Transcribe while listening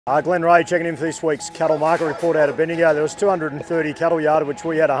Glenn Ray checking in for this week's cattle market report out of Bendigo. There was 230 cattle yarded, which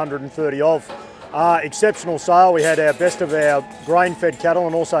we had 130 of. Exceptional sale. We had our best of our grain-fed cattle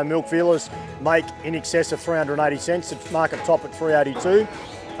and also milk feelers make in excess of 380 cents. It's market top at 382.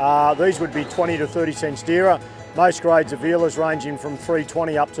 These would be 20 to 30 cents dearer. Most grades of vealers ranging from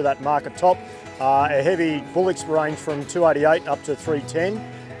 320 up to that market top. Our heavy bullocks range from 288 up to 310.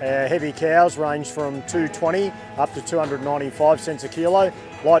 Our heavy cows range from 220 up to 295 cents a kilo.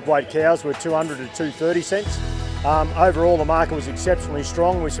 Lightweight cows were 200 to 230 cents. Overall, the market was exceptionally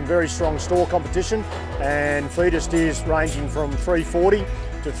strong with some very strong store competition, and feeder steers ranging from 340 to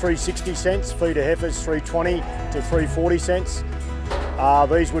 360 cents, feeder heifers 320 to 340 cents.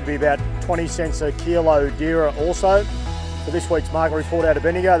 These would be about 20 cents a kilo dearer also. For this week's market report out of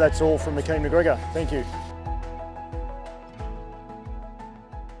Bendigo, that's all from McKean McGregor. Thank you.